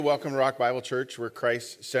Welcome to Rock Bible Church. We're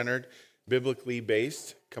Christ-centered, biblically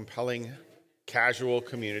based, compelling, casual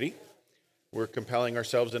community. We're compelling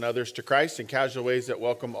ourselves and others to Christ in casual ways that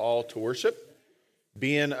welcome all to worship,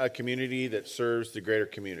 being a community that serves the greater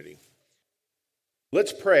community.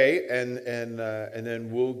 Let's pray, and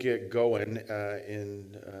then we'll get going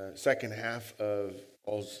in second half of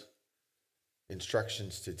Paul's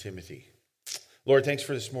instructions to Timothy. Lord, thanks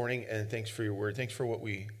for this morning, and thanks for your word. Thanks for what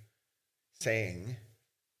we sang,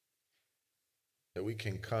 that we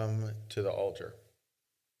can come to the altar.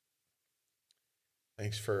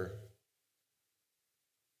 Thanks for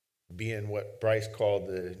being what Bryce called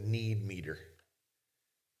the need meter.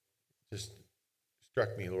 Just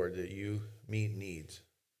struck me, Lord, that you meet needs.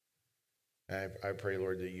 I pray,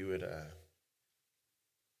 Lord, that you would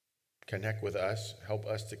connect with us, help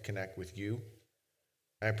us to connect with you.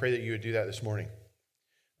 I pray that you would do that this morning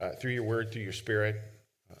through your word, through your spirit,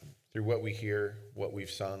 through what we hear, what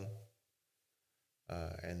we've sung.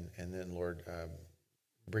 And then, Lord,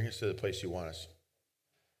 bring us to the place you want us.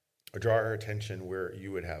 Or draw our attention where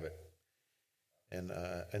you would have it.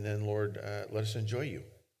 And then, Lord, let us enjoy you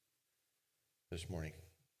this morning.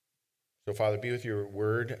 So, Father, be with your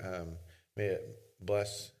word. May it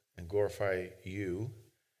bless and glorify you.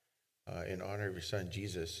 In honor of your Son,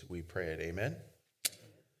 Jesus, we pray it. Amen.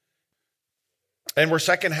 And we're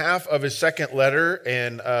second half of his second letter,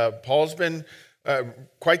 and Paul's been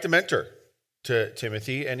quite the mentor to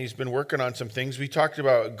Timothy, and he's been working on some things. We talked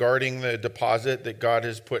about guarding the deposit that God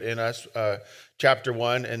has put in us, chapter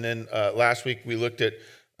 1, and then last week we looked at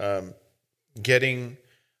getting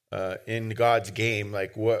in God's game,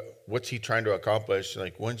 like what's he trying to accomplish?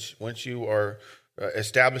 Like once you are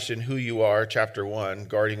established in who you are, chapter 1,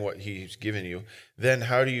 guarding what he's given you, then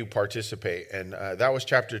how do you participate? And that was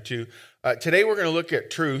chapter 2. Today we're going to look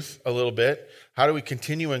at truth a little bit. How do we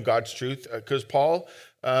continue in God's truth? Because Paul,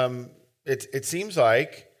 it seems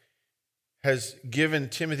like, has given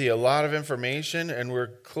Timothy a lot of information, and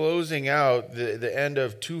we're closing out the end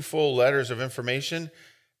of 2 full letters of information,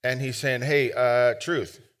 and he's saying, hey,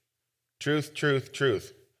 truth.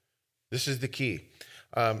 This is the key.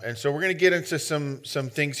 And so we're going to get into some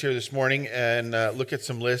things here this morning and look at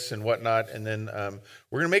some lists and whatnot, and then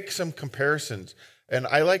we're going to make some comparisons. And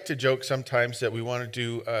I like to joke sometimes that we want to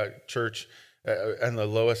do church on the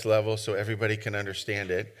lowest level so everybody can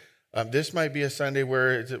understand it. This might be a Sunday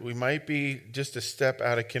where we might be just a step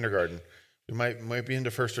out of kindergarten. We might be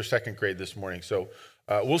into first or second grade this morning. So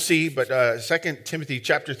we'll see. But 2 Timothy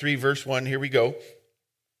chapter 3, verse 1, here we go.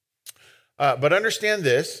 But understand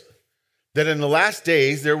this, that in the last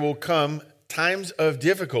days there will come times of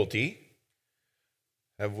difficulty.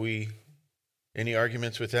 Have we any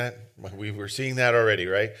arguments with that? We were seeing that already,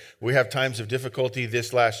 right? We have times of difficulty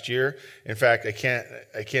this last year. In fact, I can't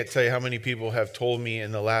tell you how many people have told me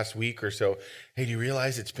in the last week or so, hey, do you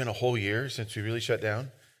realize it's been a whole year since we really shut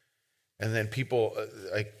down? And then people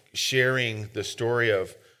like sharing the story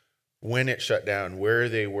of when it shut down, where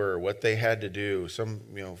they were, what they had to do.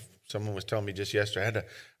 Someone was telling me just yesterday,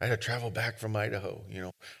 I had to travel back from Idaho,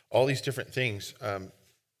 all these different things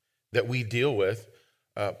that we deal with.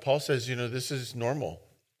 Paul says, this is normal,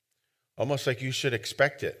 almost like you should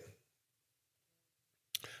expect it.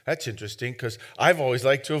 That's interesting because I've always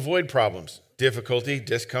liked to avoid problems, difficulty,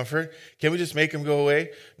 discomfort. Can we just make them go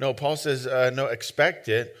away? No, Paul says, no, expect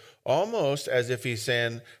it, almost as if he's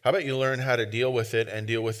saying, how about you learn how to deal with it and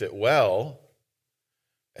deal with it well,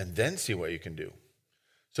 and then see what you can do.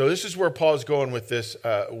 So this is where Paul is going with this,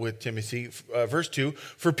 with Timothy. Verse 2,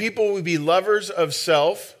 for people will be lovers of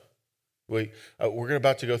self. We're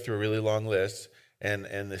about to go through a really long list,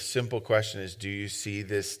 and the simple question is, do you see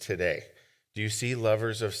this today? Do you see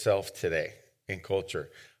lovers of self today in culture?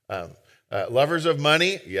 Lovers of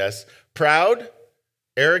money, yes. Proud,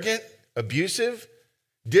 arrogant, abusive,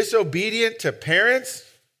 disobedient to parents.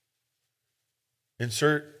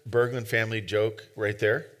 Insert Berglund family joke right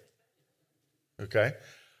there. Okay.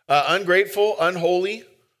 Ungrateful, unholy,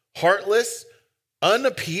 heartless,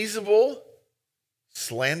 unappeasable,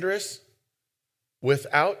 slanderous,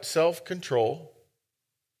 without self-control,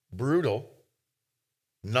 brutal,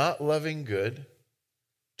 not loving good,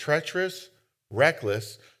 treacherous,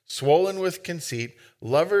 reckless, swollen with conceit,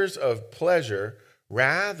 lovers of pleasure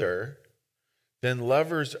rather than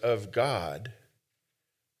lovers of God.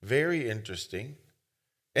 Very interesting.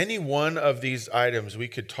 Any one of these items, we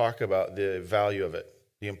could talk about the value of it,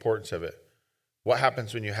 the importance of it. What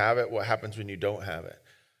happens when you have it? What happens when you don't have it?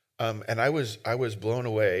 And I was blown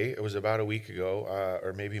away. It was about a week ago,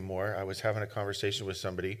 or maybe more. I was having a conversation with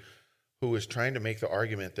somebody who was trying to make the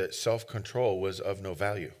argument that self-control was of no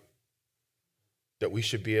value, that we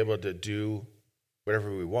should be able to do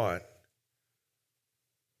whatever we want.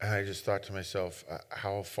 And I just thought to myself,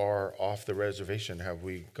 how far off the reservation have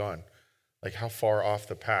we gone? Like, how far off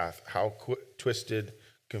the path, how twisted,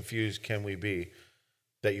 confused can we be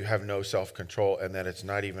that you have no self-control and that it's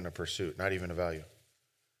not even a pursuit, not even a value?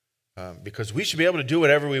 Because we should be able to do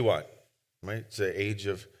whatever we want, right? It's the age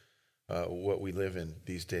of what we live in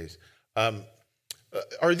these days.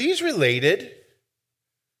 Are these related?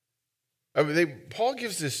 Paul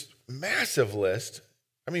gives this massive list.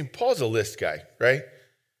 I mean, Paul's a list guy, right?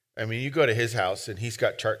 I mean, you go to his house and he's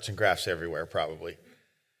got charts and graphs everywhere, probably.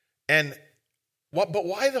 And but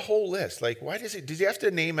why the whole list? Like, why does he have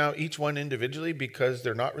to name out each one individually because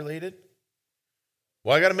they're not related?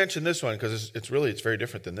 Well, I got to mention this one because it's very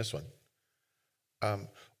different than this one.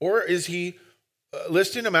 Or is he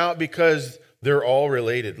listing them out because they're all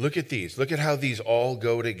related? Look at these. Look at how these all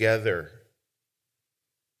go together.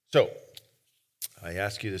 So, I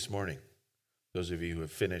ask you this morning, those of you who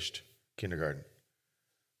have finished kindergarten,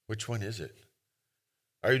 which one is it?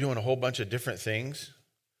 Are you doing a whole bunch of different things?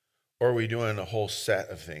 Or are we doing a whole set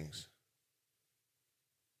of things?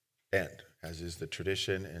 And, as is the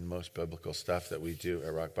tradition and most biblical stuff that we do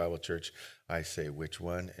at Rock Bible Church, I say which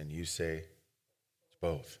one, and you say it's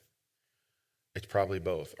both. It's probably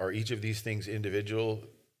both. Are each of these things individual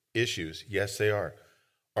issues? Yes, they are.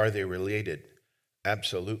 Are they related?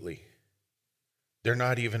 Absolutely. They're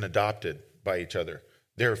not even adopted by each other.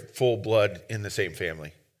 They're full blood in the same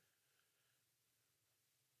family.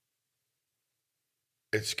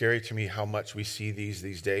 It's scary to me how much we see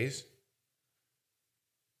these days.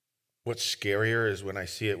 What's scarier is when I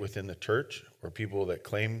see it within the church or people that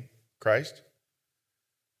claim Christ.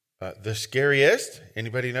 The scariest,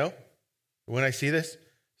 anybody know? When I see this?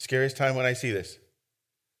 Scariest time when I see this?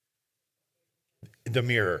 The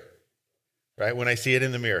mirror, right? When I see it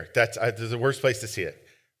in the mirror. That's the worst place to see it,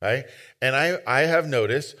 right? And I have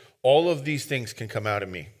noticed all of these things can come out of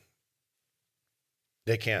me.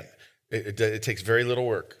 They can. It takes very little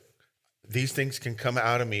work. These things can come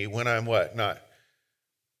out of me when I'm what?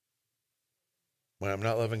 When I'm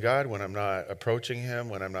not loving God, when I'm not approaching him,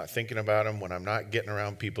 when I'm not thinking about him, when I'm not getting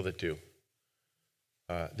around people that do.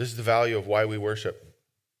 This is the value of why we worship,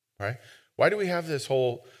 right? Why do we have this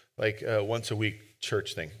whole once a week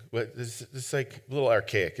church thing? This is like a little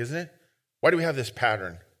archaic, isn't it? Why do we have this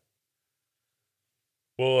pattern?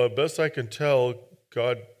 Well, best I can tell,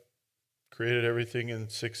 God created everything in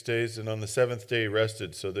 6 days, and on the seventh day he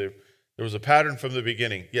rested. So there was a pattern from the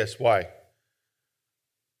beginning. Yes, why?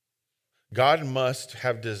 God must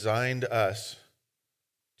have designed us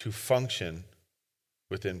to function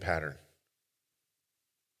within pattern.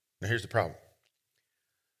 Now here's the problem.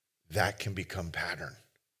 That can become pattern.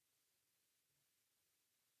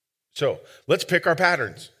 So let's pick our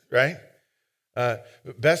patterns, right?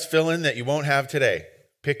 Best fill-in that you won't have today.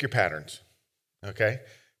 Pick your patterns, okay?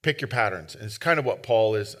 Pick your patterns. And it's kind of what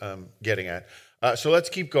Paul is getting at. So let's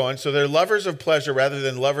keep going. So they're lovers of pleasure rather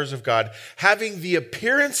than lovers of God, having the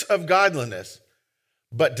appearance of godliness,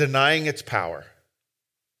 but denying its power.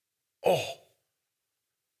 Oh,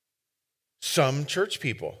 some church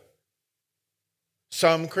people,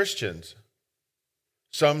 some Christians,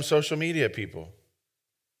 some social media people.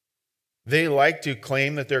 They like to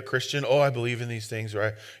claim that they're Christian. Oh, I believe in these things,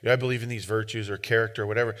 or I believe in these virtues or character or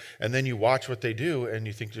whatever. And then you watch what they do and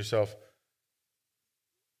you think to yourself,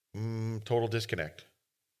 total disconnect.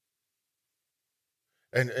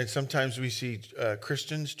 And sometimes we see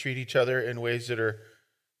Christians treat each other in ways that are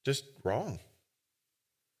just wrong.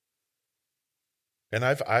 And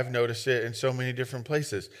I've noticed it in so many different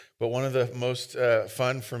places. But one of the most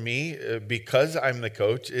fun for me, because I'm the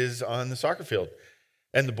coach, is on the soccer field.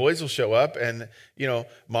 And the boys will show up and,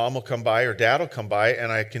 mom will come by or dad will come by,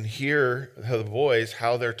 and I can hear the boys,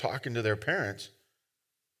 how they're talking to their parents.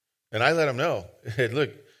 And I let them know, hey,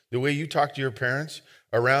 look, the way you talk to your parents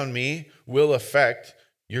around me will affect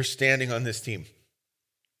your standing on this team.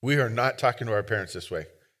 We are not talking to our parents this way,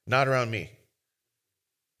 not around me.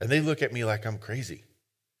 And they look at me like I'm crazy.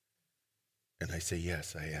 And I say,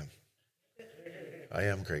 yes, I am. I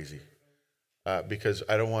am crazy. Because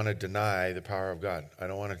I don't want to deny the power of God. I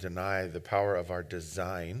don't want to deny the power of our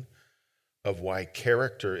design, of why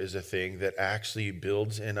character is a thing that actually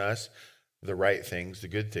builds in us the right things, the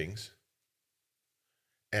good things.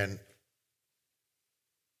 And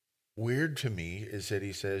weird to me is that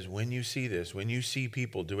he says, when you see this, when you see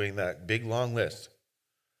people doing that big long list,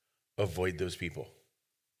 avoid those people.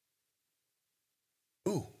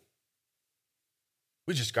 Ooh,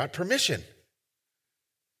 we just got permission.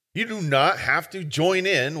 You do not have to join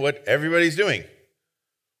in what everybody's doing.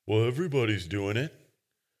 Well, everybody's doing it.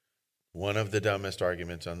 One of the dumbest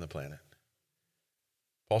arguments on the planet.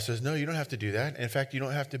 Paul says, no, you don't have to do that. In fact, you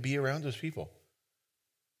don't have to be around those people.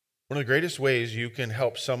 One of the greatest ways you can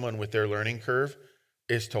help someone with their learning curve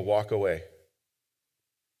is to walk away.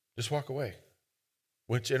 Just walk away.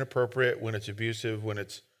 When it's inappropriate, when it's abusive, when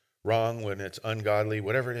it's wrong, when it's ungodly,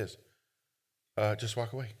 whatever it is, just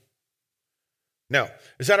walk away. Now,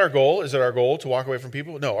 is that our goal? Is it our goal to walk away from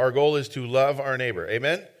people? No, our goal is to love our neighbor.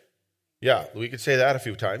 Amen? Yeah, we could say that a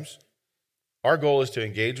few times. Our goal is to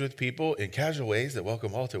engage with people in casual ways that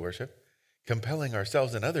welcome all to worship, compelling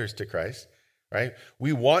ourselves and others to Christ, right?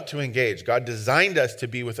 We want to engage. God designed us to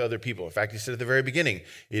be with other people. In fact, he said at the very beginning,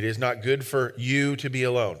 it is not good for you to be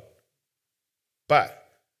alone.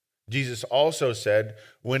 But Jesus also said,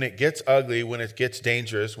 when it gets ugly, when it gets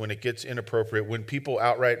dangerous, when it gets inappropriate, when people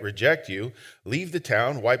outright reject you, leave the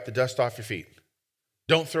town, wipe the dust off your feet.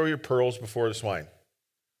 Don't throw your pearls before the swine.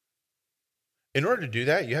 In order to do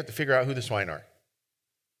that, you have to figure out who the swine are.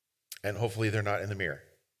 And hopefully they're not in the mirror,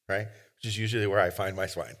 right? Which is usually where I find my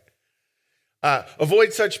swine.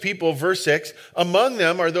 Avoid such people, verse 6. Among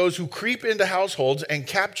them are those who creep into households and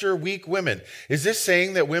capture weak women. Is this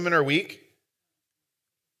saying that women are weak?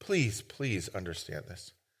 Please understand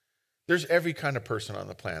this. There's every kind of person on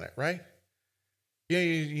the planet, right?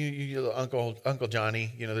 You Uncle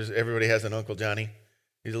Johnny. Everybody has an Uncle Johnny.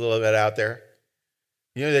 He's a little bit out there.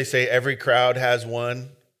 They say every crowd has one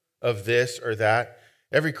of this or that.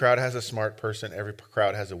 Every crowd has a smart person. Every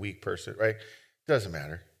crowd has a weak person, right? It doesn't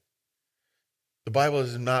matter. The Bible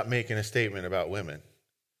is not making a statement about women.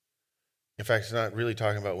 In fact, it's not really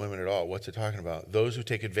talking about women at all. What's it talking about? Those who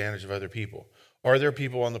take advantage of other people. Are there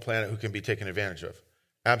people on the planet who can be taken advantage of?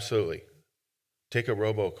 Absolutely. Take a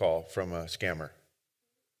robocall from a scammer,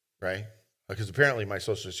 right? Because apparently my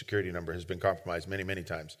social security number has been compromised many, many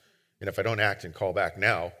times. And if I don't act and call back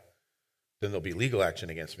now, then there'll be legal action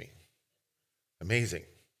against me. Amazing.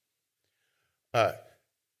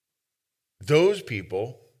 Those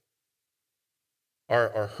people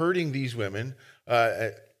are hurting these women,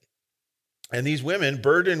 and these women,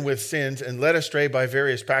 burdened with sins and led astray by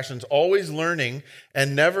various passions, always learning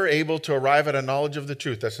and never able to arrive at a knowledge of the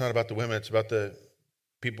truth. That's not about the women, it's about the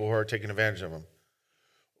people who are taking advantage of them.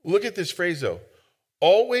 Look at this phrase, though.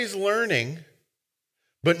 Always learning,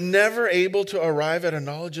 but never able to arrive at a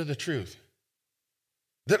knowledge of the truth.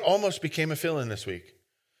 That almost became a fill-in this week.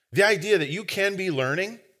 The idea that you can be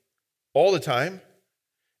learning all the time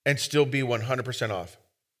and still be 100% off.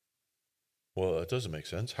 Well, that doesn't make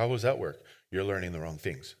sense. How does that work? You're learning the wrong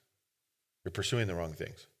things. You're pursuing the wrong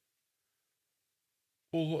things.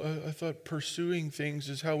 Well, I thought pursuing things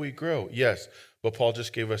is how we grow. Yes, but Paul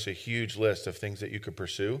just gave us a huge list of things that you could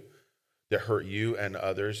pursue that hurt you and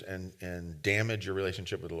others and damage your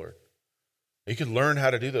relationship with the Lord. You can learn how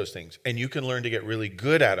to do those things, and you can learn to get really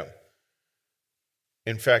good at them.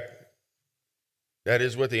 In fact, that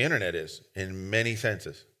is what the internet is in many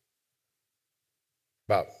senses.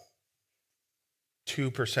 About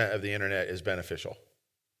 2% of the internet is beneficial.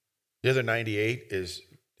 The other 98 is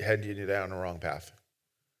heading you down the wrong path.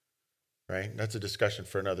 Right? That's a discussion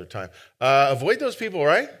for another time. Avoid those people,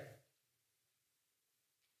 right?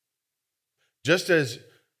 Just as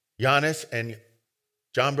Giannis and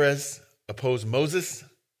Jambres oppose Moses,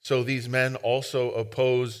 so these men also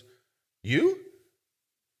oppose you?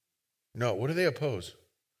 No, what do they oppose?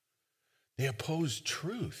 They oppose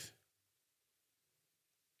truth.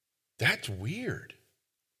 That's weird.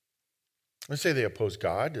 Let's say they oppose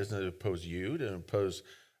God. Doesn't it oppose you? Doesn't it oppose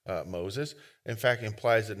Moses? In fact, it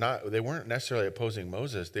implies that they weren't necessarily opposing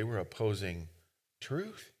Moses. They were opposing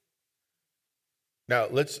truth. Now,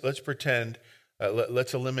 let's pretend,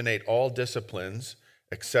 let's eliminate all disciplines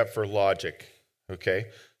except for logic, okay?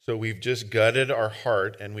 So we've just gutted our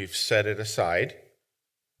heart and we've set it aside,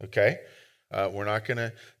 okay? We're not going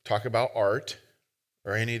to talk about art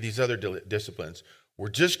or any of these other disciplines. We're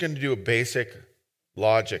just going to do a basic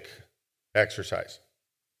logic exercise.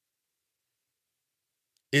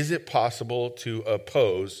 Is it possible to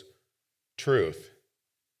oppose truth?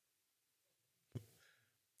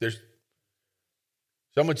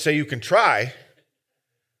 Some would say you can try,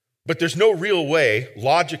 but there's no real way,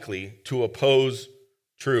 logically, to oppose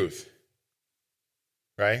truth,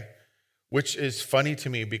 right? Which is funny to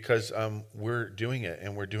me because we're doing it,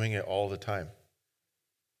 and we're doing it all the time,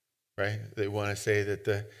 right? They want to say that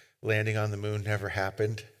the landing on the moon never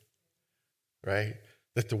happened, right?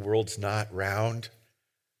 That the world's not round,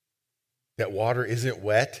 that water isn't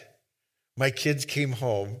wet. My kids came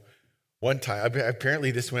home one time.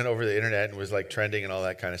 Apparently this went over the internet and was like trending and all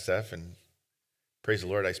that kind of stuff. And praise the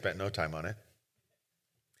Lord, I spent no time on it.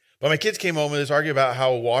 But my kids came home with this argument about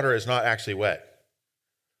how water is not actually wet.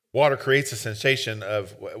 Water creates a sensation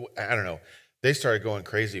of, I don't know, They started going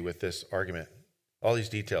crazy with this argument, all these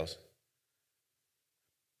details.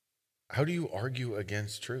 How do you argue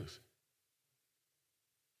against truth?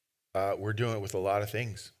 We're doing it with a lot of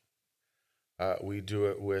things. We do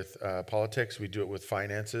it with politics. We do it with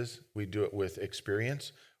finances. We do it with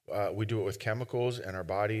experience. We do it with chemicals and our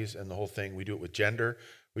bodies and the whole thing. We do it with gender.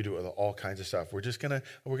 We do it with all kinds of stuff. We're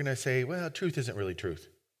gonna say, well, truth isn't really truth.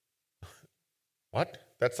 What?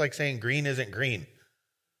 That's like saying green isn't green.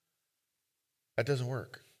 That doesn't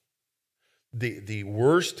work. The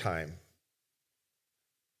worst time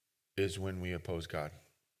is when we oppose God.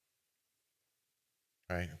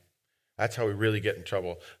 Right? That's how we really get in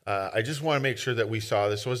trouble. I just want to make sure that we saw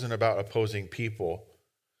this wasn't about opposing people,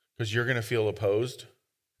 because you're going to feel opposed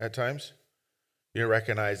at times. You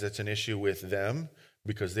recognize it's an issue with them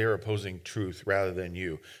because they're opposing truth rather than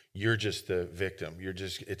you. You're just the victim.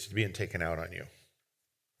 It's being taken out on you,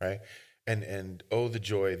 right? And oh, the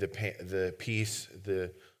joy, the peace,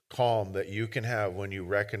 the calm that you can have when you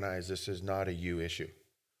recognize this is not a you issue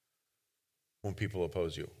when people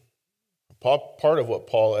oppose you. Part of what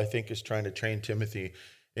Paul, I think, is trying to train Timothy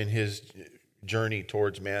in his journey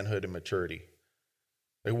towards manhood and maturity.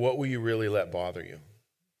 Like, what will you really let bother you?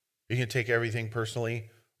 You can take everything personally,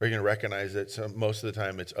 or you can recognize that most of the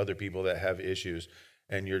time it's other people that have issues,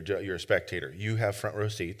 and you're a spectator. You have front row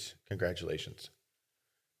seats. Congratulations.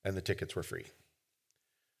 And the tickets were free.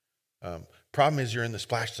 Problem is you're in the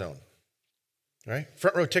splash zone, right?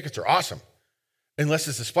 Front row tickets are awesome, unless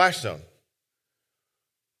it's the splash zone.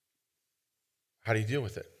 How do you deal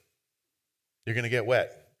with it? You're going to get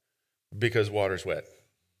wet because water's wet.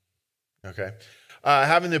 Okay?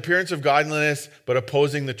 Having the appearance of godliness, but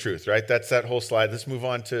opposing the truth, right? That's that whole slide. Let's move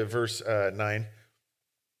on to verse 9.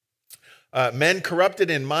 Men corrupted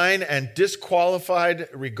in mind and disqualified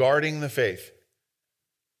regarding the faith.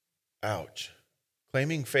 Ouch.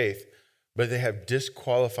 Claiming faith, but they have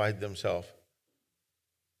disqualified themselves.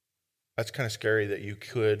 That's kind of scary that you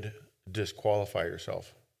could disqualify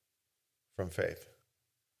yourself from faith.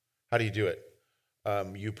 How do you do it?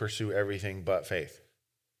 You pursue everything but faith.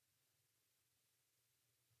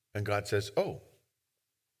 And God says, oh,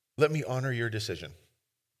 let me honor your decision.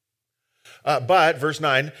 But, verse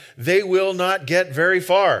 9, they will not get very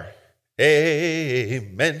far.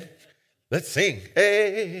 Amen. Let's sing.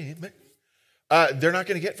 Amen. They're not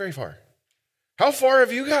going to get very far. How far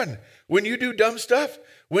have you gotten? When you do dumb stuff,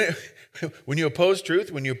 when you oppose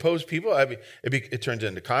truth, when you oppose people, it turns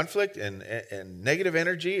into conflict and negative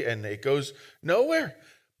energy, and it goes nowhere.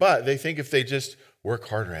 But they think if they just work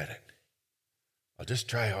harder at it, I'll just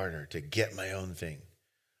try harder to get my own thing.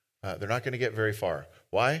 They're not going to get very far.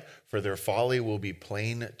 Why? For their folly will be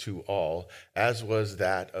plain to all, as was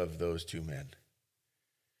that of those two men.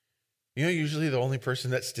 You know, usually the only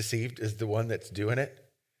person that's deceived is the one that's doing it.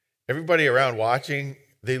 Everybody around watching,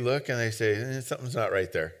 they look and they say, something's not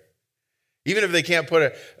right there. Even if they can't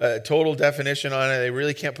put a total definition on it, they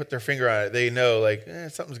really can't put their finger on it. They know, like,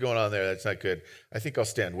 something's going on there. That's not good. I think I'll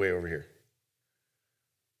stand way over here.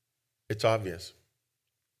 It's obvious.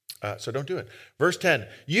 So don't do it. Verse 10,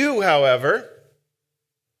 you, however,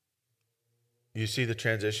 you see the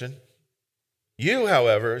transition? You,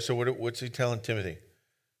 however, so what's he telling Timothy?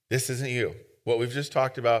 This isn't you. What we've just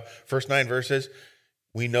talked about, first 9 verses,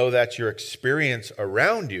 we know that's your experience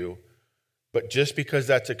around you, but just because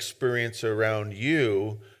that's experience around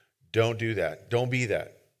you, don't do that. Don't be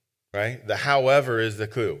that, right? The however is the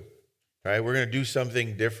clue, right? We're going to do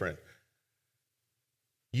something different.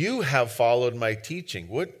 You have followed my teaching.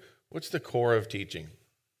 What's the core of teaching?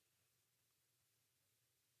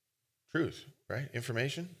 Truth, right?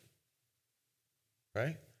 Information,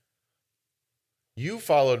 right? You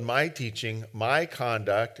followed my teaching, my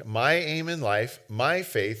conduct, my aim in life, my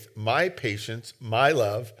faith, my patience, my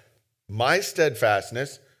love, my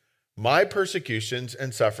steadfastness, my persecutions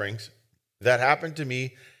and sufferings that happened to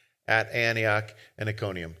me at Antioch and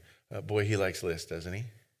Iconium. Boy, he likes lists, doesn't he?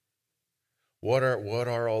 What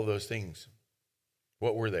are all those things?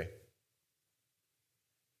 What were they?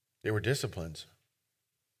 They were disciplines.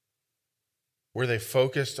 Were they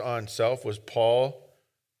focused on self? Was Paul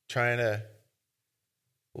trying to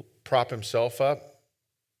prop himself up,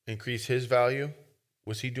 increase his value?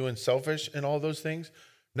 Was he doing selfish in all those things?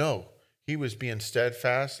 No, he was being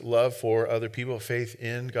steadfast, love for other people, faith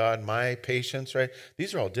in God, my patience, right?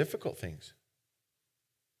 These are all difficult things,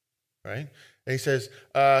 right? And he says,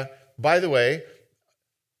 by the way,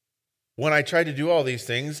 when I tried to do all these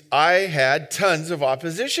things, I had tons of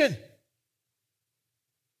opposition.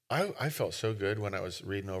 I felt so good when I was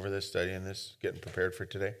reading over this, studying this, getting prepared for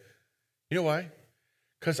today. You know why?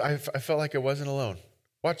 Because I felt like I wasn't alone.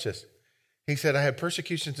 Watch this. He said, I had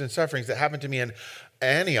persecutions and sufferings that happened to me in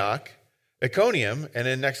Antioch, Iconium, and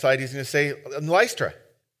then next slide he's going to say Lystra.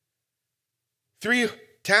 3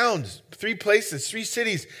 towns, 3 places, 3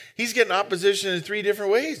 cities. He's getting opposition in 3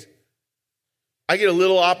 different ways. I get a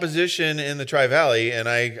little opposition in the Tri-Valley, and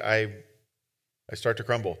I start to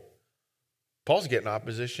crumble. Paul's getting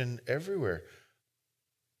opposition everywhere.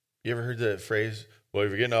 You ever heard the phrase, well, if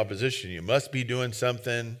you're getting opposition, you must be doing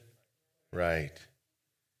something right.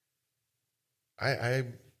 I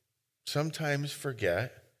sometimes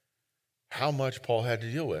forget how much Paul had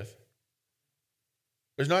to deal with.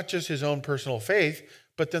 There's not just his own personal faith,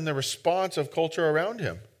 but then the response of culture around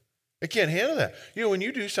him. They can't handle that. You know, when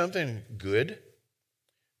you do something good,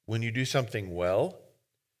 when you do something well,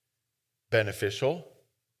 beneficial,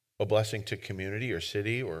 a blessing to community or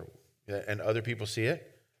city, and other people see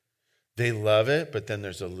it, they love it, but then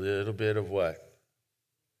there's a little bit of what?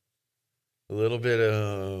 A little bit of,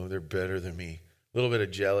 oh, they're better than me. A little bit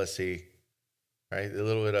of jealousy, right? A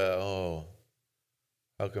little bit of, oh,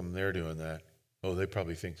 how come they're doing that? Oh, they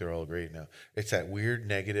probably think they're all great now. It's that weird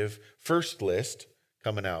negative first list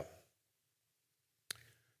coming out.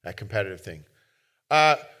 That competitive thing.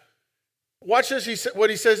 Watch this, what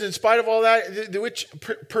he says, in spite of all that, which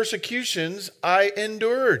persecutions I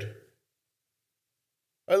endured.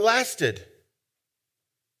 I lasted.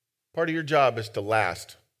 Part of your job is to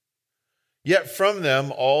last. Yet from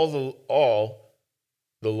them all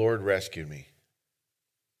the Lord rescued me.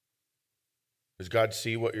 Does God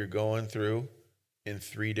see what you're going through in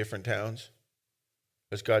 3 different towns?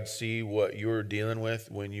 Does God see what you're dealing with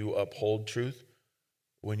when you uphold truth?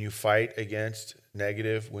 When you fight against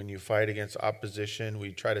negative, when you fight against opposition,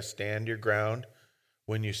 when you try to stand your ground,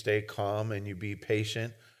 when you stay calm and you be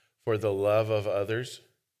patient for the love of others?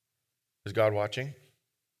 Is God watching?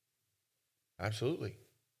 Absolutely.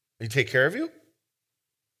 He take care of you?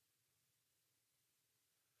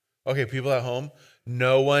 Okay, people at home,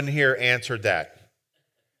 no one here answered that.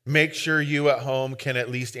 Make sure you at home can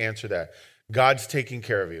at least answer that. God's taking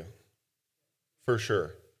care of you. For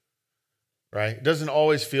sure. Right? It doesn't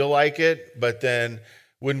always feel like it, but then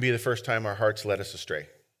wouldn't be the first time our hearts led us astray.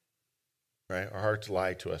 Right? Our hearts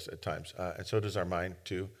lie to us at times, and so does our mind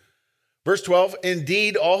too. Verse 12,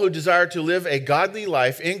 indeed, all who desire to live a godly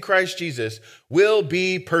life in Christ Jesus will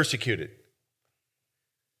be persecuted.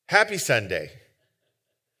 Happy Sunday.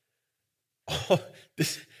 Oh,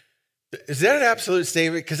 is that an absolute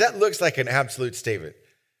statement? Because that looks like an absolute statement.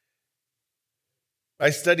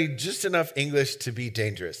 I studied just enough English to be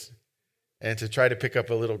dangerous and to try to pick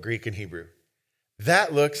up a little Greek and Hebrew.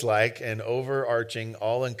 That looks like an overarching,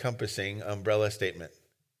 all-encompassing umbrella statement.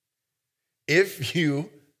 If you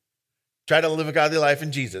try to live a godly life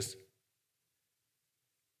in Jesus,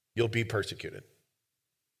 you'll be persecuted.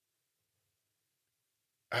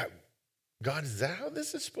 God, is that how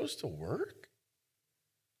this is supposed to work?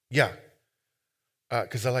 Yeah,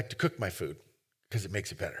 because I like to cook my food because it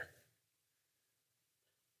makes it better.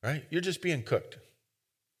 Right? You're just being cooked,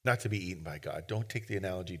 not to be eaten by God. Don't take the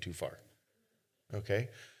analogy too far. Okay?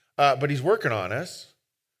 But he's working on us.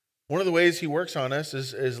 One of the ways he works on us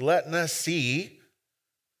is letting us see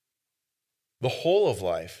the whole of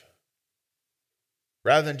life.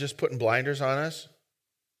 Rather than just putting blinders on us,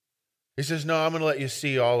 he says, no, I'm going to let you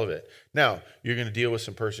see all of it. Now, you're going to deal with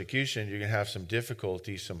some persecution. You're going to have some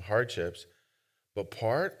difficulties, some hardships. But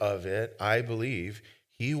part of it, I believe,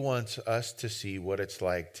 he wants us to see what it's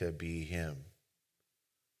like to be him.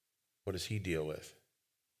 What does he deal with?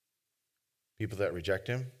 People that reject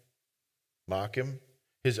him, mock him.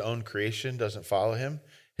 His own creation doesn't follow him.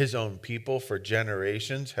 His own people for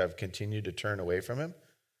generations have continued to turn away from him.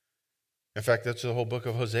 In fact, that's what the whole book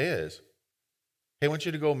of Hosea is. Hey, I want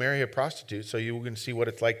you to go marry a prostitute so you can see what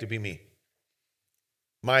it's like to be me.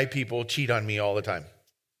 My people cheat on me all the time.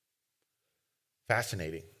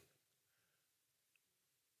 Fascinating.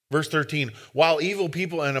 Verse 13, while evil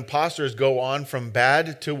people and imposters go on from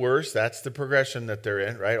bad to worse, that's the progression that they're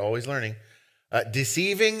in, right? Always learning.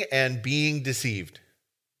 Deceiving and being deceived.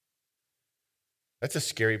 That's a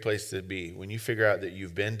scary place to be when you figure out that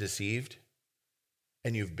you've been deceived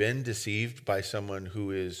and you've been deceived by someone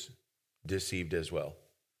who is deceived as well.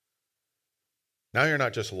 Now you're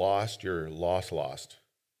not just lost, you're lost.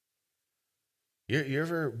 You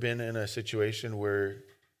ever been in a situation where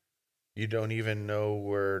you don't even know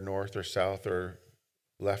where north or south or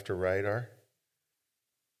left or right are?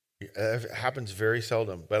 It happens very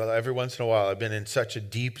seldom, but every once in a while I've been in such a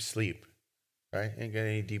deep sleep, right? Ain't got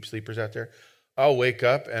any deep sleepers out there? I'll wake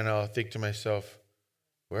up and I'll think to myself,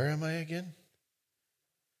 where am I again?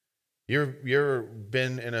 You ever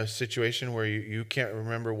been in a situation where you can't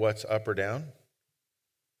remember what's up or down?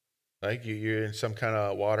 Like you're in some kind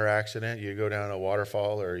of water accident, you go down a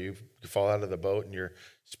waterfall, or you fall out of the boat and you're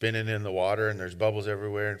spinning in the water and there's bubbles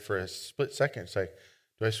everywhere. And for a split second, it's like,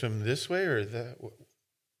 do I swim this way or that?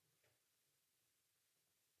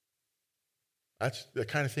 That's the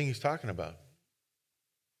kind of thing he's talking about.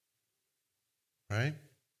 Right?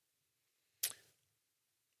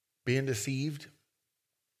 Being deceived.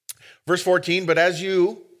 Verse 14, but as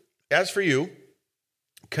for you,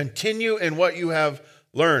 continue in what you have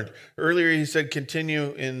learned. Earlier he said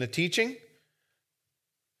continue in the teaching.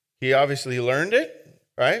 He obviously learned it,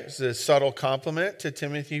 right? It's a subtle compliment to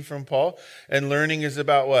Timothy from Paul. And learning is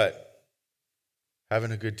about what?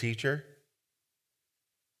 Having a good teacher?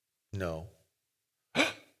 No.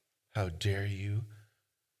 How dare you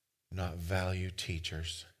not value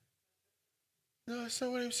teachers? No, that's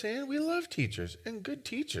not what I'm saying. We love teachers, and good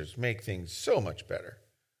teachers make things so much better.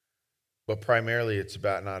 But primarily it's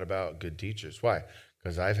not about good teachers. Why?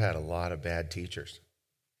 Because I've had a lot of bad teachers,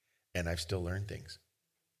 and I've still learned things.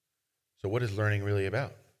 So what is learning really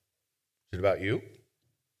about? Is it about you?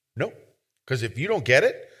 No. Because if you don't get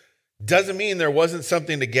it, doesn't mean there wasn't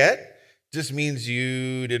something to get. Just means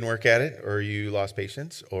you didn't work at it, or you lost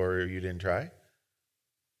patience, or you didn't try.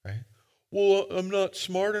 Right? Well, I'm not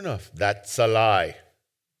smart enough. That's a lie.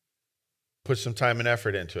 Put some time and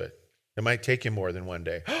effort into it. It might take you more than one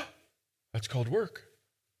day. That's called work.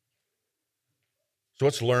 So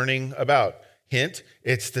what's learning about? Hint,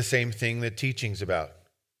 it's the same thing that teaching's about.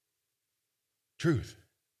 Truth.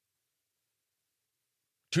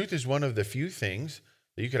 Truth is one of the few things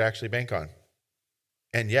that you could actually bank on.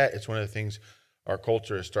 And yet, it's one of the things our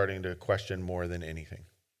culture is starting to question more than anything.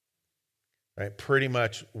 Right? Pretty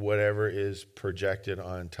much whatever is projected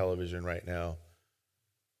on television right now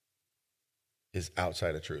is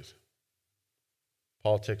outside of truth.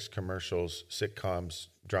 Politics, commercials, sitcoms,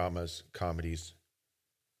 dramas, comedies.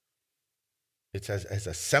 It's as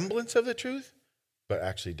a semblance of the truth, but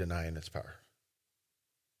actually denying its power.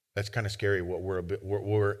 That's kind of scary what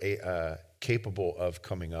we're capable of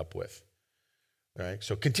coming up with. Right?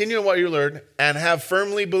 So continue in what you learned and have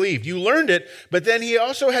firmly believed. You learned it, but then he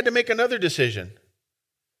also had to make another decision.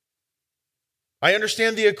 I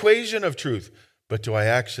understand the equation of truth, but do I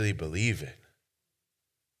actually believe it?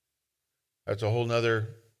 That's a whole nother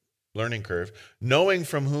learning curve. Knowing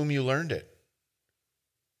from whom you learned it.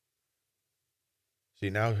 See,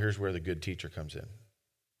 now here's where the good teacher comes in.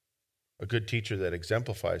 A good teacher that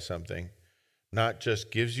exemplifies something, not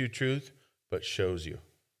just gives you truth, but shows you.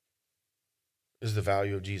 Is the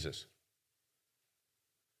value of Jesus.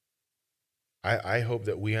 I hope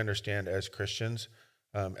that we understand as Christians,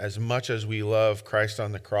 as much as we love Christ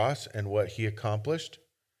on the cross and what he accomplished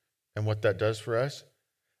and what that does for us,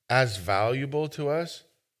 as valuable to us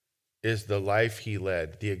is the life he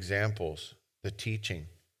led, the examples, the teaching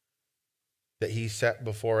that he set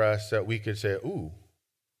before us that we could say, ooh,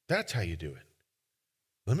 that's how you do it.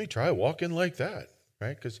 Let me try walking like that,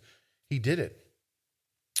 right? Because he did it.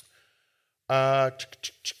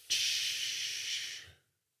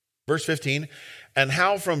 Verse 15, and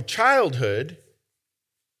how from childhood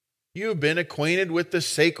you have been acquainted with the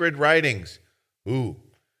sacred writings. Ooh,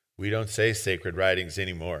 we don't say sacred writings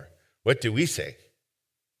anymore. What do we say?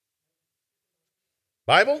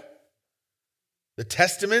 Bible? The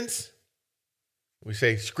Testaments? We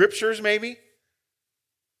say scriptures maybe?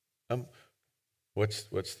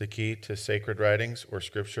 What's the key to sacred writings or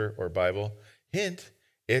scripture or Bible? Hint,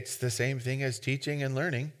 it's the same thing as teaching and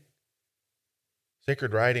learning.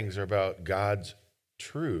 Sacred writings are about God's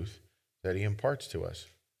truth that he imparts to us.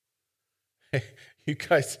 You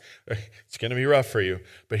guys, it's going to be rough for you,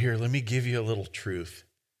 but here, let me give you a little truth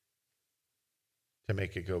to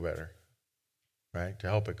make it go better, right? To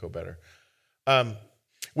help it go better.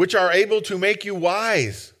 Which are able to make you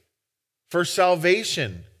wise for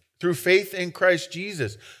salvation through faith in Christ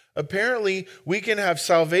Jesus. Apparently, we can have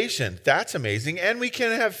salvation. That's amazing. And we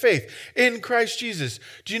can have faith in Christ Jesus.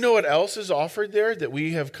 Do you know what else is offered there that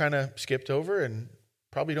we have kind of skipped over and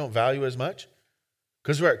probably don't value as much?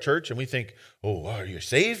 Because we're at church and we think, oh, are you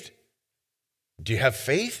saved? Do you have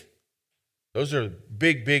faith? Those are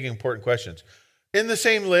big, big, important questions. In the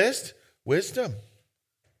same list, wisdom.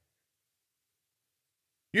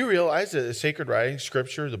 You realize that the sacred writings,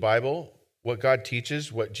 scripture, the Bible, what God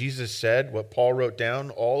teaches, what Jesus said, what Paul wrote down,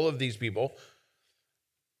 all of these people,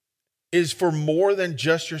 is for more than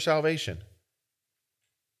just your salvation.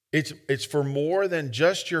 It's for more than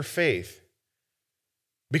just your faith.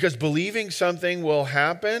 Because believing something will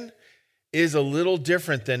happen is a little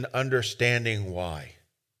different than understanding why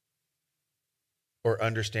or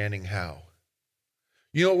understanding how.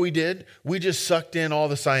 You know what we did? We just sucked in all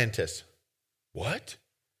the scientists. What?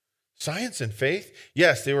 Science and faith?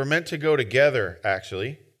 Yes, they were meant to go together,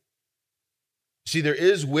 actually. See, there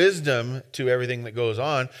is wisdom to everything that goes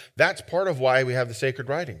on. That's part of why we have the sacred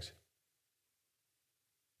writings,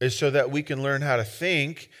 is so that we can learn how to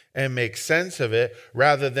think and make sense of it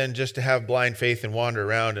rather than just to have blind faith and wander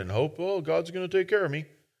around and hope, oh, God's going to take care of me.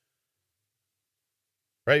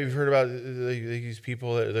 Right? You've heard about these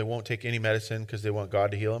people that won't take any medicine because they want God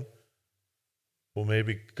to heal them. Well,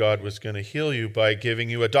 maybe God was going to heal you by giving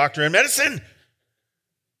you a doctor in medicine.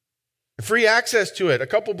 Free access to it, a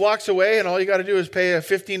couple blocks away, and all you got to do is pay a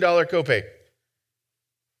 $15 copay.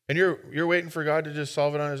 And you're waiting for God to just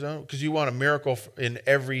solve it on his own because you want a miracle in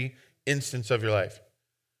every instance of your life.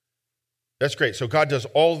 That's great. So God does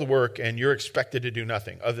all the work, and you're expected to do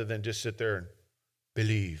nothing other than just sit there and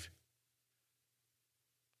believe.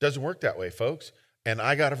 Doesn't work that way, folks. And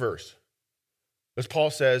I got a verse. As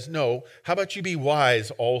Paul says, no, how about you be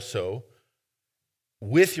wise also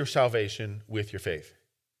with your salvation, with your faith?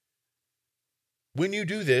 When you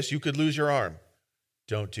do this, you could lose your arm.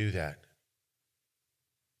 Don't do that.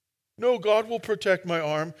 No, God will protect my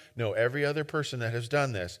arm. No, every other person that has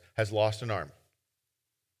done this has lost an arm.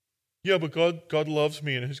 Yeah, but God loves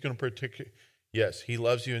me and he's going to protect you. Yes, he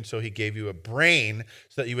loves you, and so he gave you a brain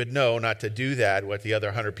so that you would know not to do that, what the other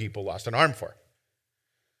 100 people lost an arm for.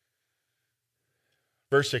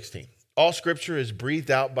 Verse 16, all scripture is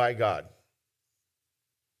breathed out by God.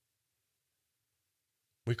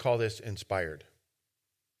 We call this inspired.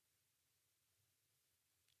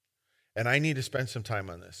 And I need to spend some time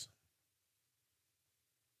on this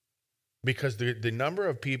because the number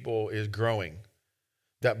of people is growing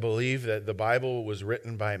that believe that the Bible was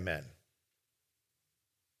written by men.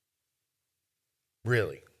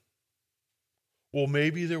 Really? Well,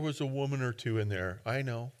 maybe there was a woman or two in there. I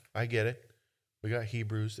know. I get it. We got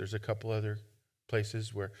Hebrews. There's a couple other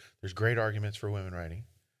places where there's great arguments for women writing.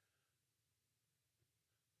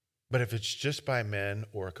 But if it's just by men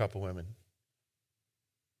or a couple women,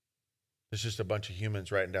 it's just a bunch of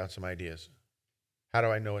humans writing down some ideas. How do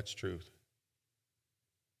I know it's truth?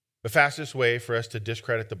 The fastest way for us to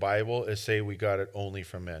discredit the Bible is say we got it only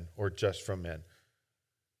from men or just from men.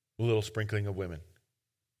 A little sprinkling of women.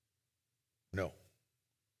 No.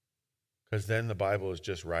 Because then the Bible is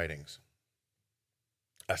just writings.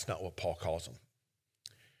 That's not what Paul calls them.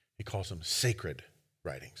 He calls them sacred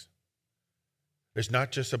writings. It's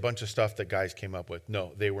not just a bunch of stuff that guys came up with.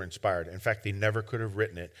 No, they were inspired. In fact, they never could have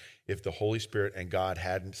written it if the Holy Spirit and God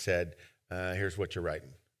hadn't said, here's what you're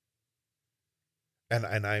writing. And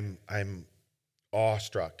I'm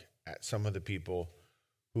awestruck at some of the people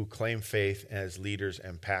who claim faith as leaders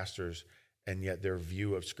and pastors, and yet their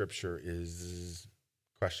view of Scripture is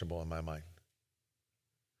questionable in my mind.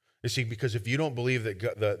 You see, because if you don't believe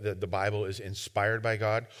that the Bible is inspired by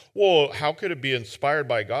God, well, how could it be inspired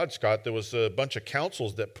by God, Scott? There was a bunch of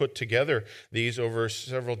councils that put together these over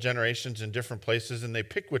several generations in different places, and they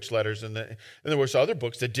picked which letters, and there was other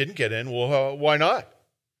books that didn't get in. Well, why not?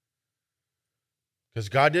 Because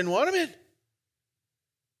God didn't want them in.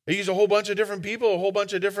 He used a whole bunch of different people, a whole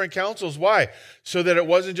bunch of different councils. Why? So that it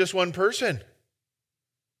wasn't just one person.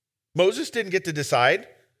 Moses didn't get to decide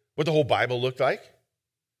what the whole Bible looked like.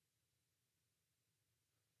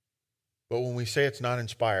 But when we say it's not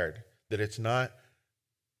inspired, that it's not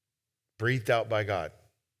breathed out by God,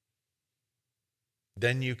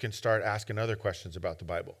 then you can start asking other questions about the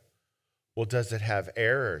Bible. Well, does it have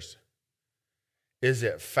errors? Is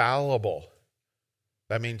it fallible?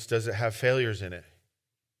 That means, does it have failures in it?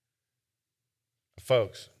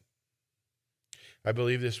 Folks, I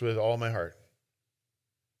believe this with all my heart.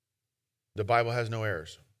 The Bible has no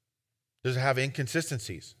errors. Does it have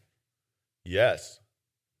inconsistencies? Yes.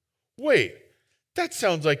 Wait, that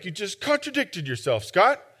sounds like you just contradicted yourself,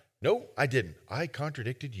 Scott. No, I didn't. I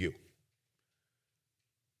contradicted you.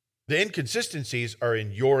 The inconsistencies are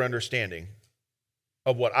in your understanding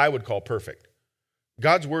of what I would call perfect.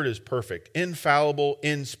 God's word is perfect, infallible,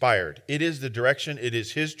 inspired. It is the direction, it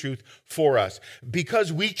is his truth for us.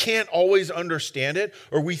 Because we can't always understand it,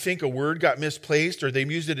 or we think a word got misplaced, or they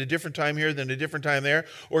used it a different time here than a different time there,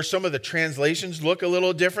 or some of the translations look a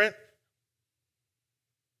little different.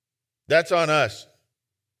 That's on us.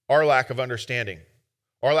 Our lack of understanding,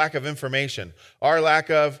 our lack of information, our lack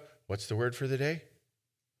of, what's the word for the day?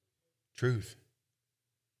 Truth.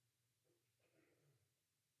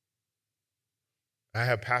 I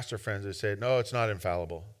have pastor friends that say, no, it's not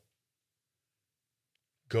infallible.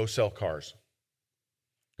 Go sell cars.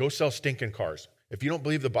 Go sell stinking cars. If you don't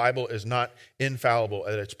believe the Bible is not infallible,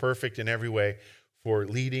 that it's perfect in every way for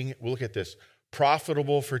leading, we'll look at this,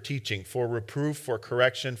 profitable for teaching, for reproof, for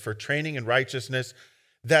correction, for training in righteousness,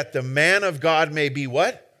 that the man of God may be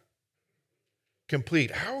what?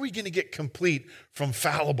 complete. How are we going to get complete from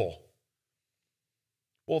fallible?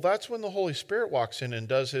 Well, that's when the Holy Spirit walks in and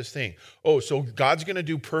does his thing. Oh, so God's going to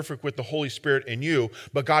do perfect with the Holy Spirit in you,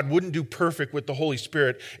 but God wouldn't do perfect with the Holy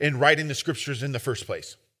Spirit in writing the scriptures in the first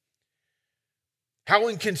place. How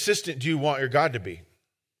inconsistent do you want your God to be?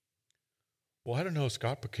 Well, I don't know,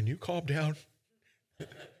 Scott, but can you calm down?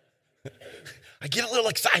 I get a little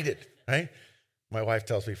excited, right? My wife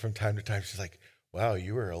tells me from time to time, she's like, wow,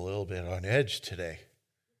 you were a little bit on edge today.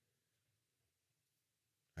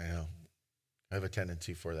 I know. I have a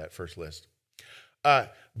tendency for that first list.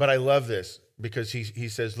 But I love this because he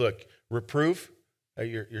says, look, reproof,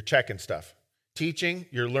 you're checking stuff. Teaching,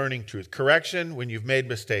 you're learning truth. Correction, when you've made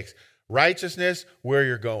mistakes. Righteousness, where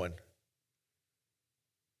you're going.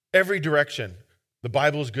 Every direction the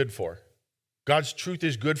Bible is good for. God's truth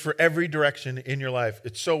is good for every direction in your life.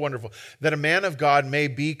 It's so wonderful that a man of God may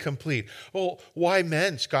be complete. Oh, why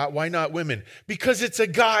men, Scott? Why not women? Because it's a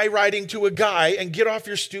guy writing to a guy, and get off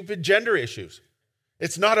your stupid gender issues.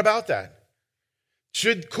 It's not about that.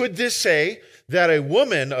 Could this say that a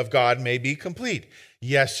woman of God may be complete?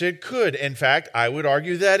 Yes, it could. In fact, I would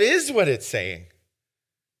argue that is what it's saying.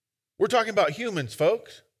 We're talking about humans,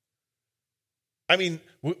 folks. I mean,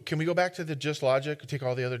 can we go back to the just logic? Take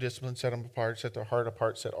all the other disciplines, set them apart, set the heart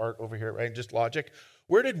apart, set art over here, right? Just logic.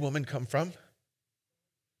 Where did woman come from?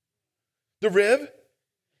 The rib?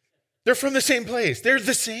 They're from the same place. They're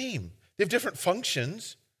the same. They have different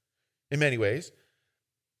functions in many ways.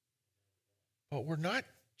 But we're not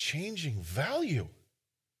changing value.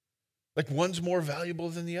 Like one's more valuable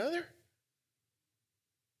than the other.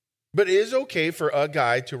 But it is okay for a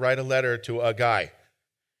guy to write a letter to a guy,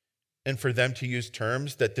 and for them to use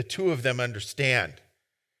terms that the two of them understand.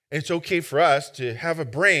 It's okay for us to have a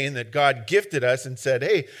brain that God gifted us and said,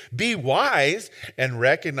 hey, be wise and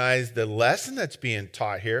recognize the lesson that's being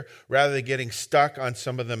taught here rather than getting stuck on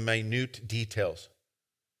some of the minute details.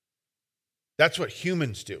 That's what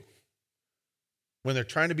humans do when they're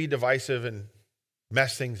trying to be divisive and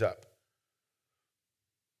mess things up.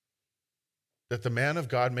 That the man of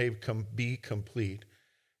God may be complete.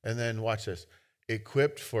 And then watch this.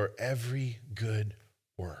 Equipped for every good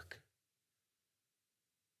work.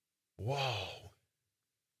 Whoa.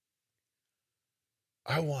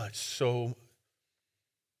 I want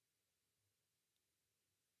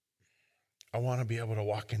to be able to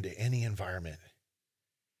walk into any environment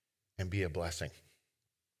and be a blessing.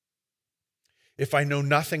 If I know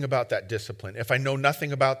nothing about that discipline, if I know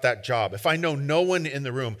nothing about that job, if I know no one in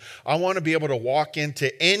the room, I want to be able to walk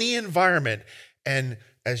into any environment and,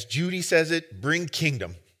 as Judy says it, bring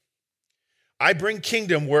kingdom. I bring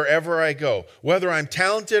kingdom wherever I go. Whether I'm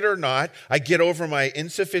talented or not, I get over my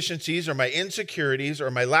insufficiencies or my insecurities or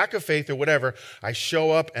my lack of faith or whatever. I show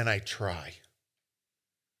up and I try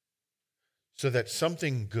so that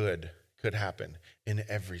something good could happen in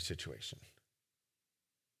every situation.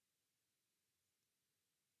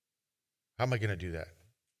 How am I going to do that?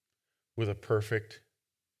 With a perfect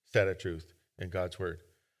set of truth in God's word.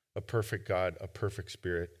 A perfect God, a perfect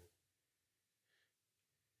spirit.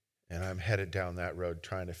 And I'm headed down that road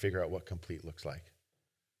trying to figure out what complete looks like.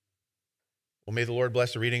 Well, may the Lord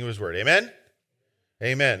bless the reading of his word. Amen?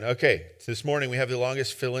 Amen. Okay, so this morning we have the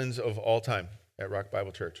longest fill-ins of all time at Rock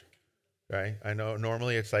Bible Church. Right? I know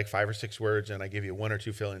normally it's like 5 or 6 words and I give you 1 or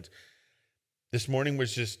 2 fill-ins. This morning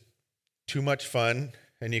was just too much fun.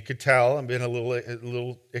 And you could tell I'm being a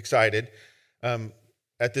little excited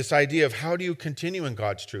at this idea of how do you continue in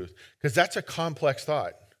God's truth? Because that's a complex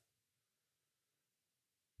thought.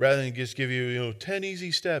 Rather than just give you 10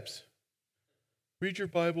 easy steps. Read your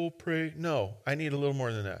Bible, pray. No, I need a little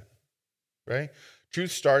more than that. Right?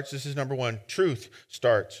 Truth starts. This is number 1. Truth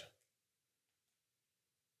starts.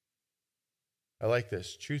 I like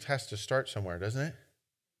this. Truth has to start somewhere, doesn't it?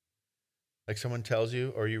 Like someone tells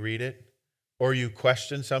you or you read it. Or you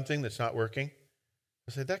question something that's not working.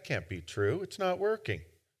 I say, that can't be true. It's not working.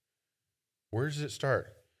 Where does it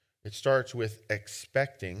start? It starts with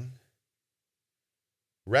expecting,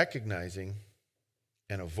 recognizing,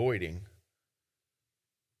 and avoiding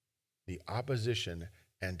the opposition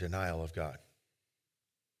and denial of God.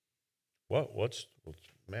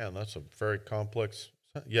 Man, that's a very complex.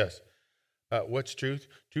 Yes. What's truth?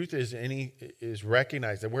 Truth is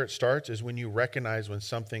recognized. Where it starts is when you recognize when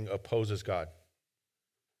something opposes God.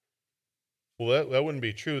 Well, that wouldn't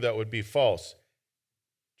be true. That would be false.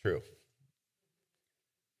 True.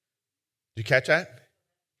 Did you catch that?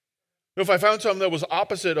 If I found something that was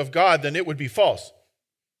opposite of God, then it would be false.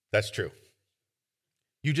 That's true.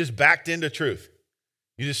 You just backed into truth.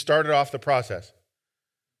 You just started off the process.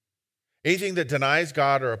 Anything that denies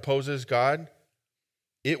God or opposes God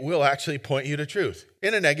it will actually point you to truth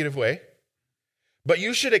in a negative way. But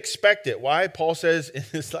you should expect it. Why? Paul says in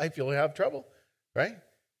this life you'll have trouble, right?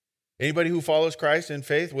 Anybody who follows Christ in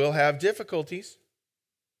faith will have difficulties,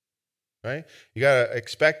 right? You got to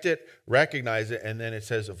expect it, recognize it, and then it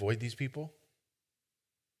says avoid these people.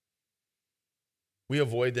 We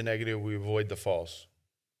avoid the negative, we avoid the false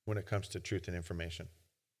when it comes to truth and information,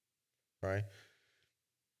 right?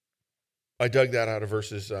 I dug that out of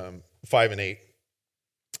verses 5 and 8.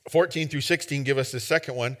 14 through 16 give us the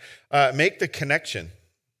second one. Make the connection.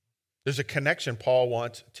 There's a connection Paul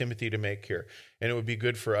wants Timothy to make here, and it would be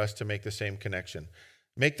good for us to make the same connection.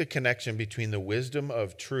 Make the connection between the wisdom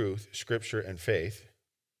of truth, Scripture, and faith.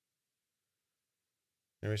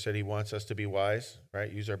 Remember, he said he wants us to be wise,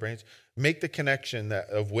 right? Use our brains. Make the connection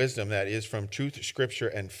of wisdom that is from truth, Scripture,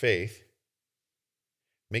 and faith.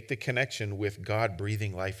 Make the connection with God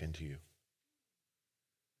breathing life into you.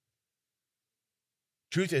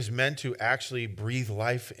 Truth is meant to actually breathe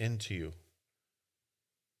life into you.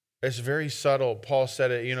 It's very subtle. Paul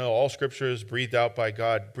said it, all Scripture is breathed out by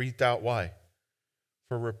God. Breathed out, why?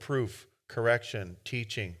 For reproof, correction,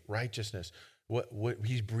 teaching, righteousness. What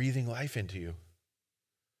he's breathing life into you.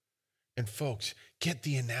 And folks, get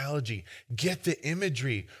the analogy, get the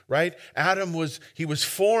imagery, right? Adam was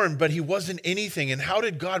formed, but he wasn't anything. And how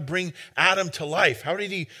did God bring Adam to life? How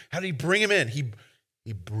did he bring him in?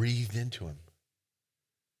 He breathed into him.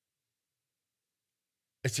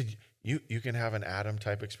 It's you can have an Adam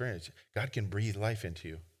type experience. God can breathe life into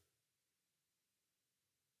you.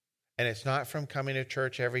 And it's not from coming to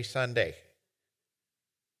church every Sunday.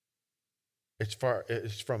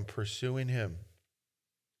 It's from pursuing him.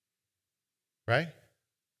 Right?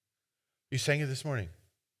 You sang it this morning.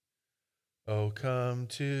 Oh, come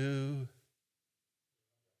to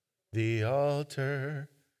the altar.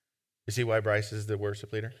 You see why Bryce is the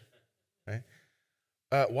worship leader? Right?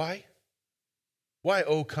 Why? Why,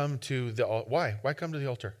 come to the altar? Why? Why come to the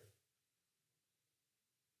altar?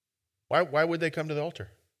 Why would they come to the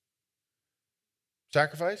altar?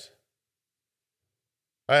 Sacrifice?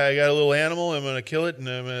 I got a little animal, I'm going to kill it, and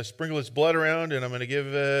I'm going to sprinkle its blood around, and I'm going to give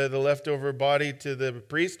the leftover body to the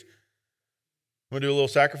priest. I'm going to do a little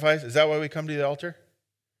sacrifice. Is that why we come to the altar?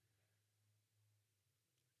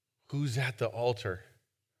 Who's at the altar?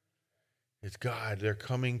 It's God. They're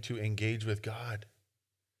coming to engage with God,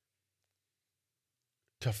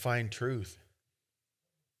 to find truth,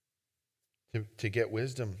 to get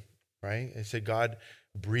wisdom, right? And say, God,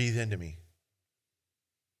 breathe into me.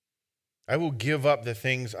 I will give up the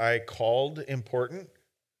things I called important.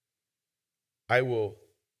 I will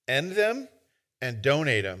end them and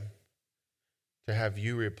donate them to have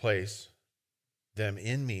you replace them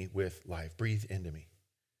in me with life. Breathe into me.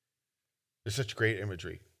 There's such great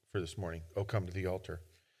imagery for this morning. Oh, come to the altar.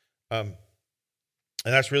 And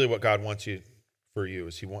that's really what God wants for you.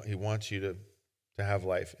 Is He wants you to have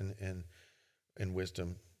life and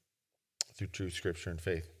wisdom through true Scripture and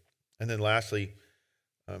faith. And then lastly,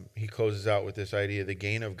 he closes out with this idea: the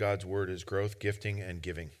gain of God's word is growth, gifting, and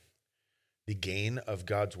giving. The gain of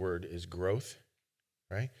God's word is growth,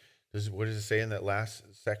 right? What does it say in that last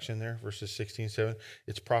section there, verses 16, 7?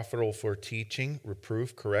 It's profitable for teaching,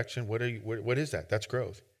 reproof, correction. What is that? That's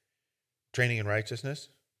growth. Training in righteousness,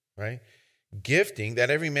 right? Gifting, that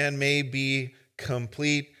every man may be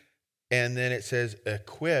complete. And then it says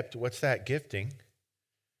equipped. What's that gifting?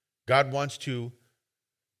 God wants to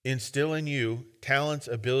instill in you talents,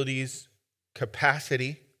 abilities,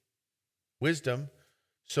 capacity, wisdom,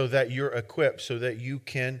 so that you're equipped, so that you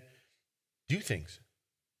can do things,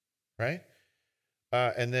 right?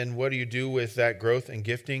 And then what do you do with that growth and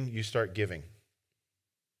gifting? You start giving.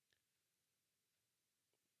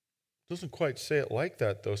 Doesn't quite say it like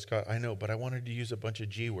that, though, Scott. I know, but I wanted to use a bunch of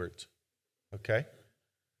G words, okay?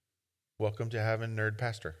 Welcome to having Nerd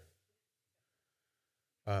Pastor.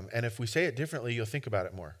 And if we say it differently, you'll think about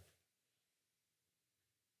it more.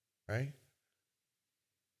 Right?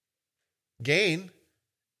 Gain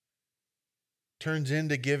turns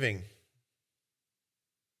into giving.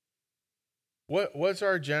 What's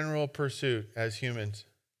our general pursuit as humans?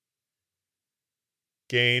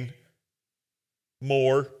 Gain.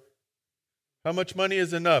 More. How much money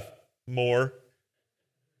is enough? More.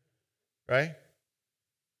 Right?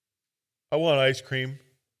 I want ice cream.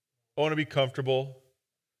 I want to be comfortable.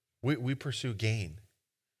 We pursue gain.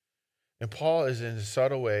 And Paul is in a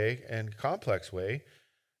subtle way and complex way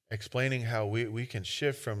explaining how we can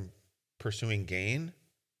shift from pursuing gain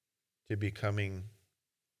to becoming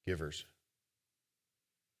givers.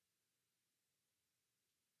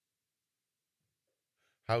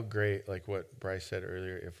 How great, like what Bryce said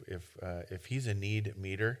earlier, if he's a need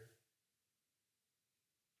meter,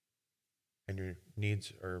 and your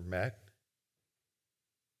needs are met,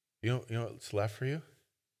 you know what's left for you?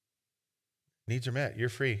 Needs are met. You're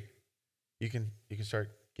free. You can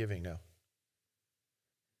start giving now.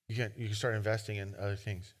 You can start investing in other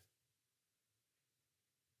things.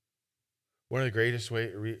 One of the greatest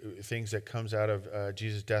things that comes out of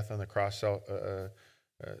Jesus' death on the cross,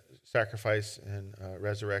 sacrifice and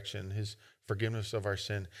resurrection, his forgiveness of our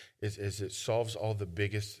sin, is it solves all the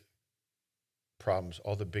biggest problems,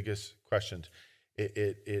 all the biggest questions.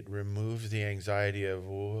 It removes the anxiety of,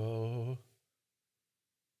 whoa,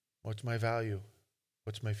 what's my value?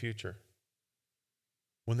 What's my future?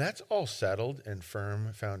 When that's all settled and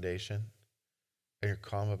firm foundation, and you're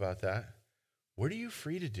calm about that, what are you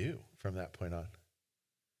free to do from that point on?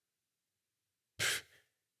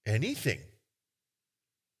 Anything.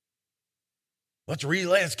 Let's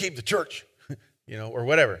re-landscape the church, or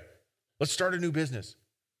whatever. Let's start a new business.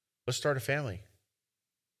 Let's start a family.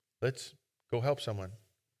 Let's go help someone.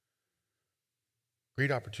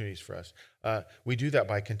 Great opportunities for us. We do that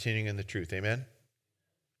by continuing in the truth. Amen?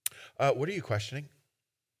 What are you questioning?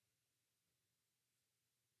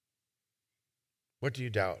 What do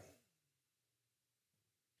you doubt?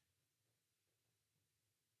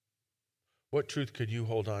 What truth could you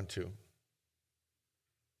hold on to?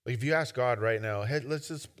 If you ask God right now, hey,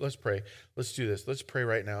 let's pray. Let's do this. Let's pray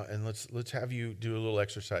right now, and let's have you do a little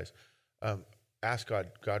exercise. Ask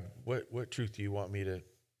God, what truth do you want me to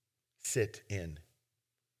sit in?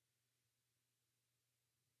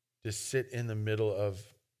 Just sit in the middle of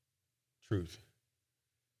truth.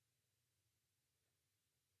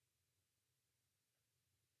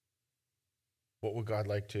 What would God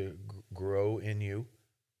like to grow in you?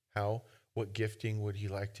 How? What gifting would he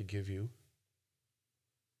like to give you?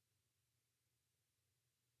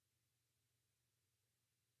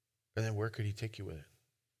 And then where could he take you with it?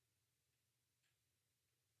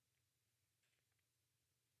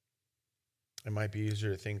 It might be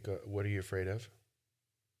easier to think, what are you afraid of?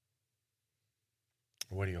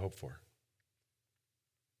 What do you hope for?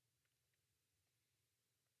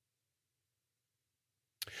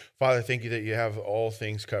 Father, thank you that you have all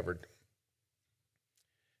things covered.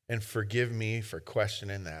 And forgive me for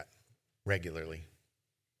questioning that regularly.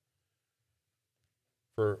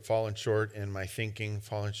 For falling short in my thinking,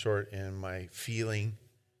 falling short in my feeling.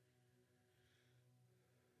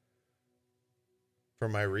 For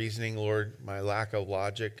my reasoning, Lord, my lack of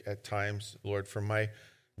logic at times, Lord, for my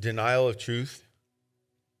denial of truth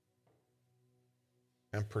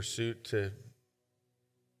and pursuit to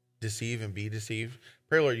deceive and be deceived.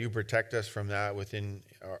 Pray, Lord, you protect us from that within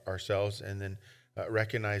ourselves, and then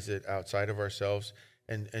recognize it outside of ourselves,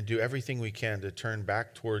 and do everything we can to turn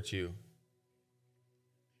back towards you,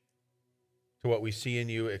 to what we see in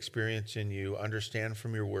you, experience in you, understand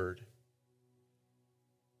from your word.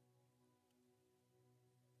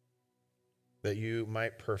 That you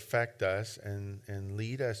might perfect us and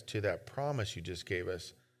lead us to that promise you just gave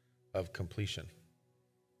us of completion.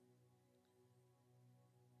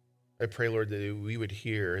 I pray, Lord, that we would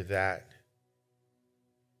hear that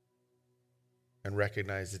and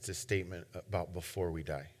recognize it's a statement about before we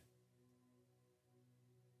die.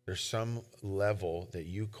 There's some level that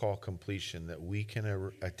you call completion that we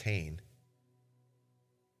can attain.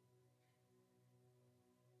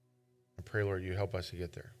 I pray, Lord, you help us to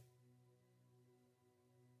get there.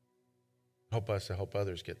 Help us to help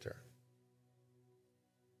others get there.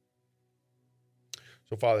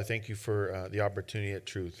 So, Father, thank you for the opportunity at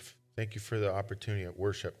truth. Thank you for the opportunity at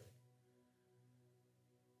worship.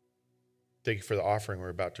 Thank you for the offering we're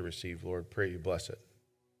about to receive, Lord. Pray you bless it.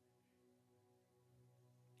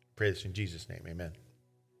 Pray this in Jesus' name. Amen.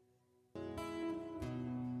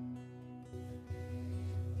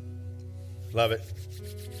 Love it.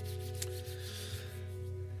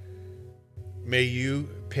 May you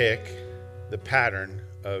pick the pattern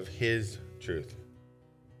of his truth.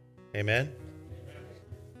 Amen.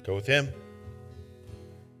 Go with him.